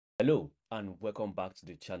Hello and welcome back to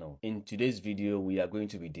the channel. In today's video, we are going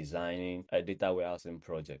to be designing a data warehousing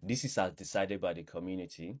project. This is as decided by the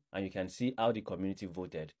community, and you can see how the community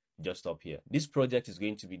voted just up here. This project is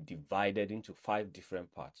going to be divided into 5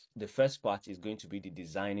 different parts. The first part is going to be the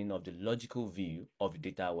designing of the logical view of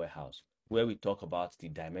the data warehouse, where we talk about the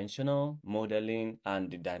dimensional modeling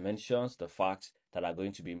and the dimensions, the facts that are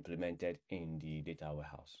going to be implemented in the data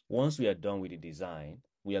warehouse. Once we are done with the design,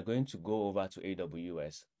 we are going to go over to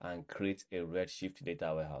AWS and create a Redshift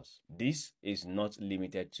data warehouse. This is not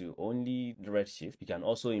limited to only Redshift. You can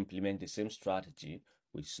also implement the same strategy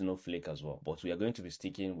with Snowflake as well, but we are going to be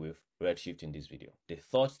sticking with Redshift in this video. The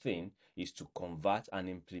third thing is to convert and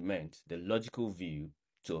implement the logical view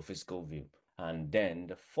to a physical view. And then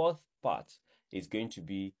the fourth part is going to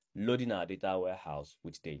be loading our data warehouse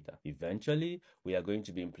with data. Eventually, we are going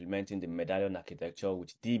to be implementing the Medallion architecture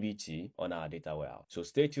with DBT on our data warehouse. So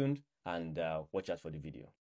stay tuned and watch out for the video.